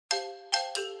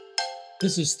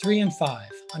This is 3 and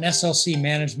 5 on SLC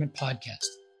Management Podcast.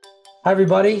 Hi,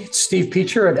 everybody. It's Steve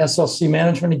Peacher at SLC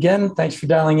Management again. Thanks for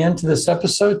dialing in to this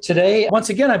episode. Today, once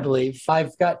again, I believe,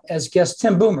 I've got as guest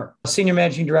Tim Boomer, Senior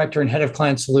Managing Director and Head of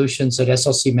Client Solutions at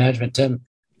SLC Management. Tim,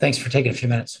 thanks for taking a few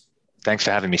minutes. Thanks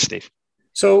for having me, Steve.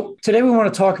 So today we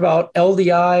want to talk about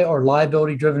LDI or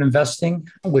liability-driven investing,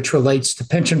 which relates to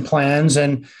pension plans.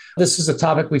 And this is a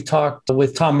topic we've talked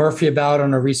with Tom Murphy about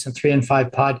on a recent 3 and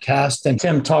 5 podcast. And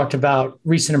Tim talked about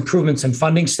recent improvements in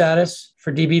funding status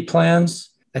for DB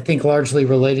plans, I think largely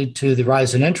related to the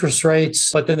rise in interest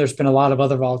rates. But then there's been a lot of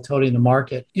other volatility in the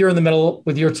market. You're in the middle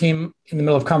with your team, in the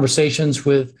middle of conversations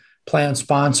with plan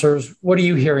sponsors. What are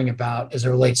you hearing about as it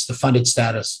relates to funded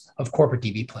status of corporate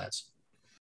DB plans?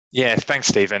 Yeah, thanks,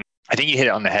 Stephen. I think you hit it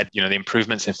on the head. The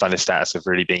improvements in funded status have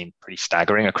really been pretty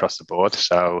staggering across the board.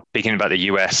 So speaking about the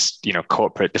US,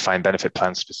 corporate defined benefit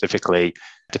plans specifically,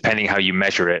 depending how you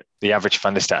measure it, the average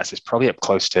funded status is probably up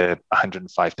close to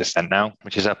 105% now,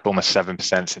 which is up almost 7%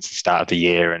 since the start of the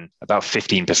year and about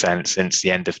 15% since the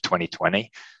end of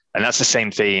 2020. And that's the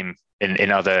same theme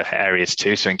in other areas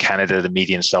too. So in Canada, the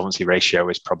median solvency ratio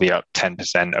is probably up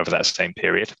 10% over that same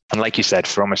period. And like you said,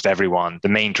 for almost everyone, the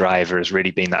main driver has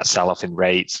really been that sell-off in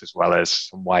rates as well as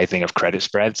some widening of credit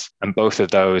spreads. And both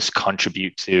of those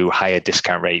contribute to higher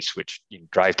discount rates, which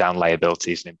drive down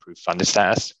liabilities and improve funded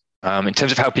status. In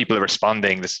terms of how people are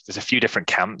responding, there's a few different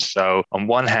camps. So on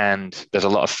one hand, there's a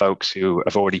lot of folks who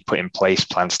have already put in place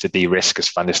plans to de-risk as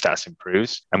funded status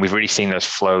improves. And we've really seen those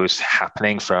flows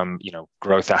happening from,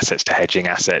 growth assets to hedging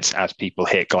assets as people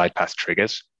hit glide path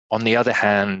triggers. On the other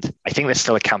hand, I think there's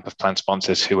still a camp of plan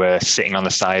sponsors who are sitting on the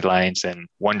sidelines and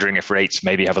wondering if rates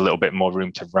maybe have a little bit more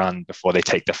room to run before they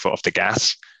take their foot off the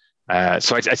gas.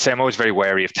 So I'd say I'm always very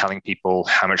wary of telling people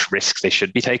how much risks they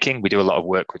should be taking. We do a lot of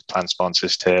work with plan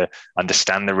sponsors to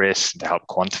understand the risks and to help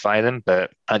quantify them.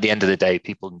 But at the end of the day,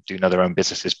 people do know their own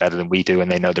businesses better than we do, and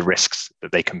they know the risks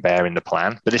that they can bear in the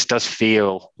plan. But this does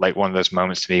feel like one of those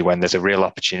moments to me when there's a real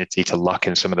opportunity to lock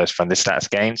in some of those funded status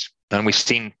gains. And we've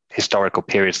seen historical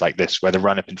periods like this where the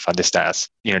run-up in funded status,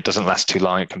 doesn't last too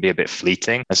long. It can be a bit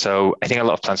fleeting. And so I think a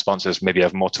lot of plan sponsors maybe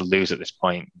have more to lose at this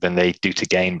point than they do to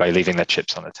gain by leaving their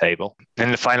chips on the table.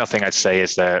 And the final thing I'd say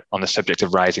is that on the subject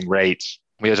of rising rates,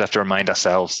 we always have to remind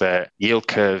ourselves that yield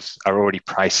curves are already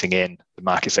pricing in the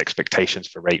market's expectations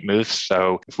for rate moves.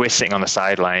 So if we're sitting on the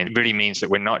sideline, it really means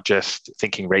that we're not just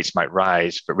thinking rates might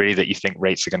rise, but really that you think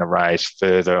rates are going to rise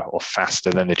further or faster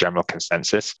than the general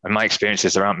consensus. And my experience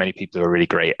is there aren't many people who are really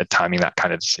great at timing that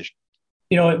kind of decision.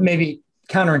 It may be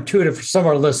counterintuitive for some of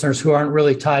our listeners who aren't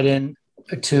really tied in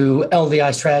to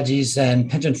LDI strategies and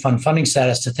pension fund funding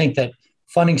status to think that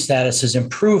funding status is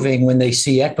improving when they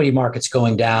see equity markets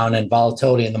going down and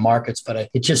volatility in the markets. But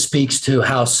it just speaks to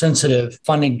how sensitive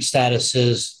funding status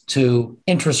is to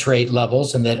interest rate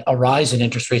levels, and that a rise in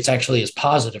interest rates actually is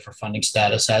positive for funding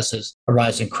status, as is a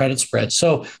rise in credit spreads.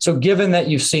 So given that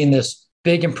you've seen this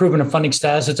big improvement in funding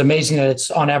status, it's amazing that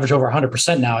it's on average over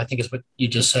 100% now, I think is what you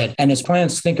just said. And as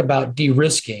plans think about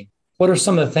de-risking, what are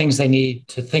some of the things they need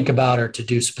to think about or to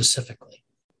do specifically?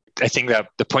 I think that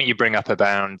the point you bring up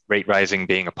about rate rising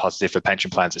being a positive for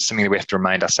pension plans is something that we have to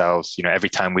remind ourselves, every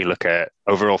time we look at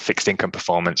overall fixed income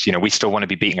performance, we still want to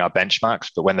be beating our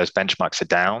benchmarks, but when those benchmarks are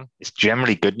down, it's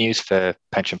generally good news for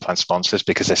pension plan sponsors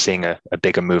because they're seeing a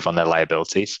bigger move on their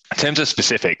liabilities. In terms of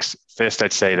specifics, first,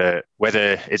 I'd say that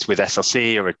whether it's with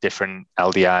SLC or a different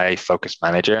LDI focused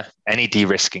manager, any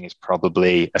de-risking is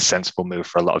probably a sensible move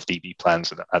for a lot of DB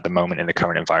plans at the moment in the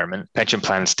current environment. Pension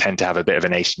plans tend to have a bit of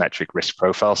an asymmetric risk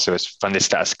profile. So as funded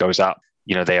status goes up,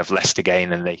 they have less to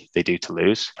gain than they do to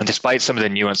lose. And despite some of the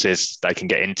nuances that I can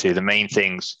get into, the main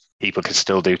things people can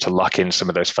still do to lock in some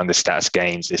of those funded status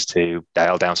gains is to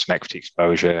dial down some equity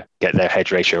exposure, get their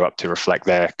hedge ratio up to reflect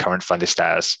their current funded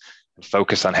status, and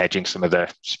focus on hedging some of the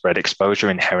spread exposure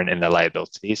inherent in their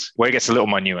liabilities. Where it gets a little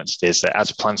more nuanced is that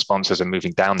as plan sponsors are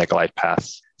moving down their glide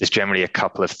paths, there's generally a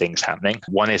couple of things happening.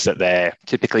 One is that they're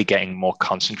typically getting more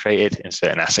concentrated in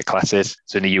certain asset classes.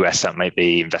 So in the US, that might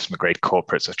be investment grade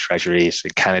corporates or treasuries.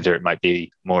 In Canada, it might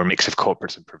be more a mix of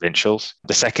corporates and provincials.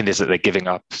 The second is that they're giving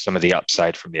up some of the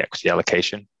upside from the equity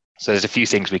allocation. So there's a few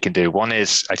things we can do. One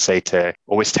is, I'd say, to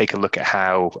always take a look at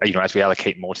how, as we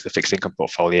allocate more to the fixed income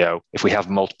portfolio, if we have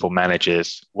multiple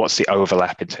managers, what's the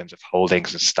overlap in terms of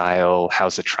holdings and style?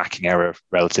 How's the tracking error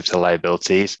relative to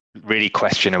liabilities? Really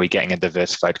question, are we getting a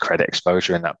diversified credit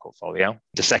exposure in that portfolio?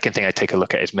 The second thing I take a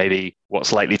look at is maybe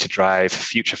what's likely to drive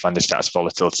future funded status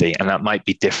volatility. And that might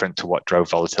be different to what drove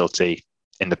volatility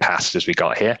in the past as we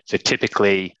got here. So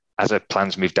typically, as our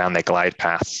plans move down their glide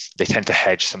paths, they tend to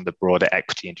hedge some of the broader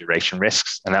equity and duration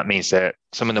risks. And that means that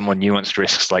some of the more nuanced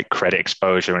risks like credit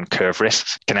exposure and curve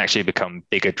risks can actually become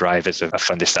bigger drivers of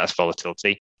funded status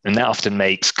volatility. And that often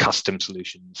makes custom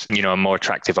solutions, a more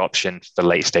attractive option for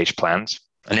late stage plans.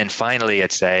 And then finally,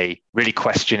 I'd say really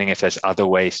questioning if there's other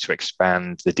ways to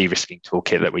expand the de-risking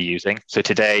toolkit that we're using. So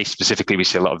today, specifically, we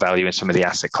see a lot of value in some of the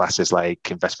asset classes like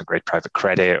investment grade private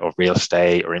credit or real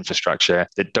estate or infrastructure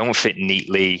that don't fit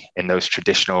neatly in those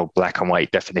traditional black and white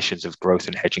definitions of growth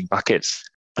and hedging buckets.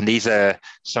 And these are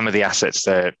some of the assets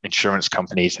that insurance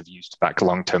companies have used to back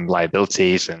long-term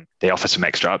liabilities, and they offer some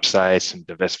extra upside, some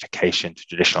diversification to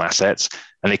traditional assets,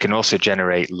 and they can also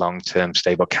generate long-term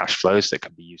stable cash flows that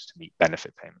can be used to meet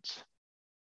benefit payments.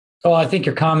 So I think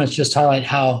your comments just highlight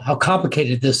how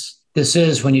complicated this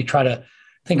is when you try to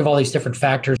think of all these different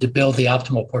factors to build the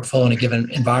optimal portfolio in a given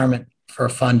environment for a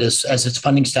fund as its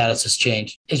funding status has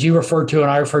changed. As you referred to, and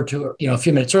I referred to, a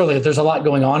few minutes earlier, there's a lot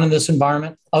going on in this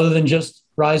environment other than just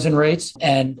rise in rates.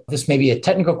 And this may be a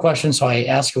technical question, so I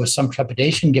ask it with some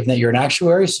trepidation, given that you're an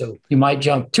actuary, so you might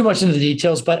jump too much into the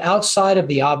details. But outside of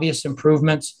the obvious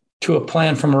improvements to a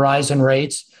plan from a rise in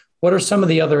rates, what are some of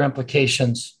the other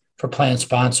implications for plan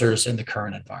sponsors in the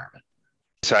current environment?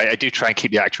 So I do try and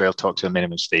keep the actuarial talk to a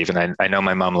minimum, Steve. And I know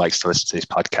my mum likes to listen to these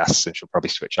podcasts, and she'll probably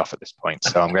switch off at this point.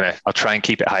 So I'll try and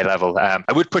keep it high level. I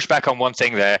would push back on one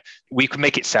thing there. We could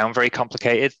make it sound very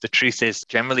complicated. The truth is,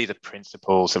 generally, the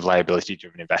principles of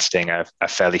liability-driven investing are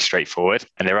fairly straightforward.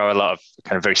 And there are a lot of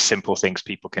kind of very simple things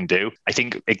people can do. I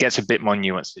think it gets a bit more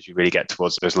nuanced as you really get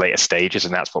towards those later stages.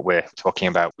 And that's what we're talking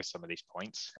about with some of these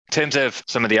points. In terms of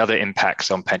some of the other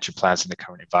impacts on pension plans in the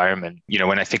current environment,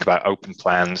 when I think about open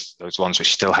plans, those ones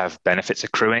which still have benefits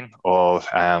accruing, or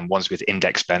ones with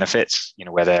index benefits,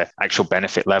 where the actual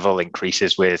benefit level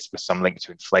increases with some link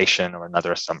to inflation or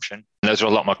another assumption. And those are a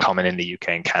lot more common in the UK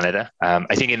and Canada.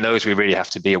 I think in those, we really have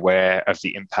to be aware of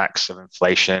the impacts of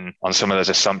inflation on some of those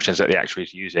assumptions that the actuary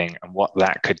is using and what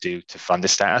that could do to funder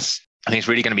status. I think it's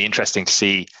really going to be interesting to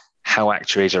see how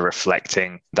actuaries are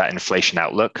reflecting that inflation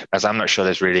outlook, as I'm not sure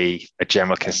there's really a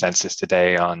general consensus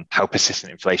today on how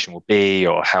persistent inflation will be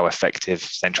or how effective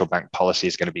central bank policy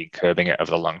is going to be in curbing it over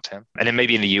the long term. And then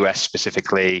maybe in the US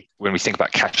specifically, when we think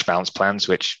about cash balance plans,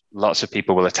 which lots of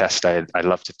people will attest I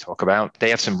love to talk about,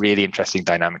 they have some really interesting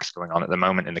dynamics going on at the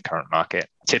moment in the current market.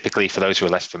 Typically, for those who are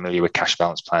less familiar with cash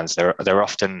balance plans, they're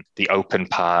often the open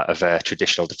part of a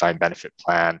traditional defined benefit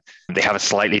plan. They have a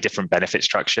slightly different benefit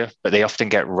structure, but they often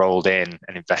get rolled in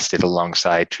and invested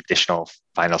alongside traditional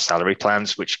final salary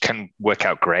plans, which can work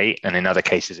out great. And in other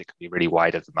cases, it can be really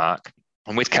wide of the mark.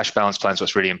 And with cash balance plans,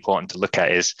 what's really important to look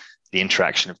at is the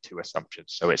interaction of two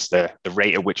assumptions. So it's the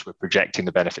rate at which we're projecting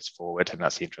the benefits forward, and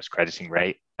that's the interest crediting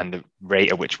rate, and the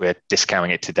rate at which we're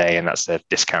discounting it today, and that's the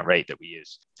discount rate that we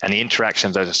use. And the interaction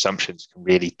of those assumptions can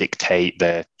really dictate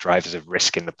the drivers of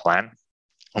risk in the plan.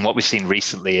 And what we've seen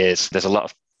recently is there's a lot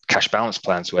of cash balance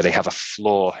plans where they have a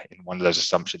floor in one of those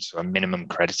assumptions, so a minimum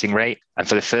crediting rate. And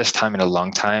for the first time in a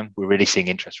long time, we're really seeing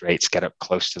interest rates get up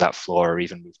close to that floor or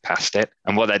even move past it.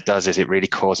 And what that does is it really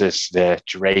causes the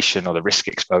duration or the risk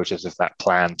exposures of that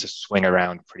plan to swing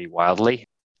around pretty wildly,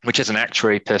 which as an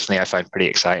actuary, personally, I find pretty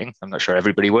exciting. I'm not sure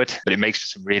everybody would, but it makes for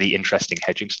some really interesting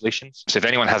hedging solutions. So if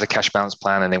anyone has a cash balance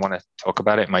plan and they want to talk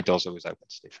about it, my door's always open,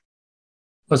 Steve.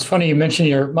 Well, it's funny you mentioned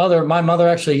your mother. My mother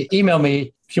actually emailed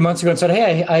me a few months ago and said,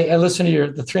 hey, I listened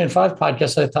to the 3 and 5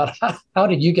 podcast. I thought, how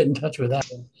did you get in touch with that?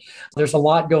 There's a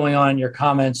lot going on in your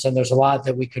comments, and there's a lot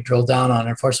that we could drill down on.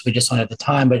 Unfortunately, we just don't have the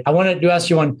time. But I wanted to ask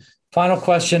you one final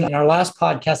question. In our last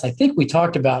podcast, I think we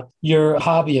talked about your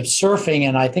hobby of surfing,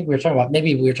 and I think we were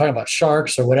talking about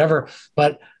sharks or whatever.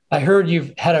 But I heard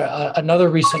you've had another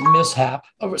recent mishap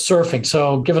of surfing.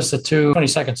 So give us 20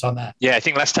 seconds on that. Yeah, I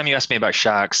think last time you asked me about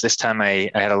sharks, this time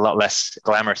I had a lot less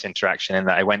glamorous interaction in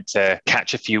that I went to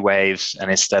catch a few waves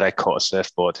and instead I caught a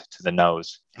surfboard to the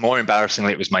nose. More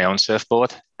embarrassingly, it was my own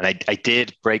surfboard. And I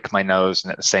did break my nose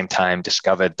and at the same time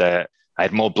discovered that I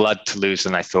had more blood to lose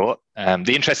than I thought.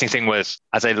 The interesting thing was,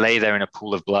 as I lay there in a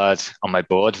pool of blood on my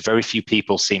board, very few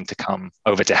people seemed to come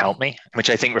over to help me, which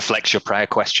I think reflects your prior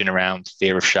question around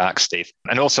fear of sharks, Steve.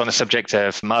 And also on the subject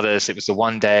of mothers, it was the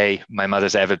one day my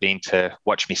mother's ever been to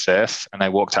watch me surf, and I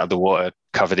walked out of the water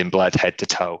covered in blood head to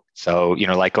toe. So,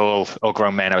 like all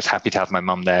grown men, I was happy to have my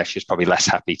mum there. She was probably less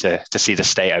happy to see the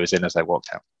state I was in as I walked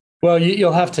out. Well,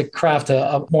 you'll have to craft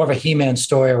a more of a He-Man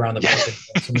story around the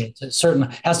book. I mean,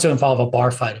 it has to involve a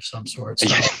bar fight of some sort. So.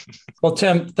 Well,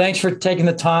 Tim, thanks for taking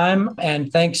the time.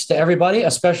 And thanks to everybody,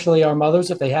 especially our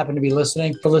mothers, if they happen to be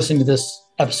listening, for listening to this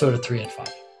episode of 3 and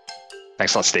 5.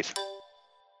 Thanks a lot, Steve.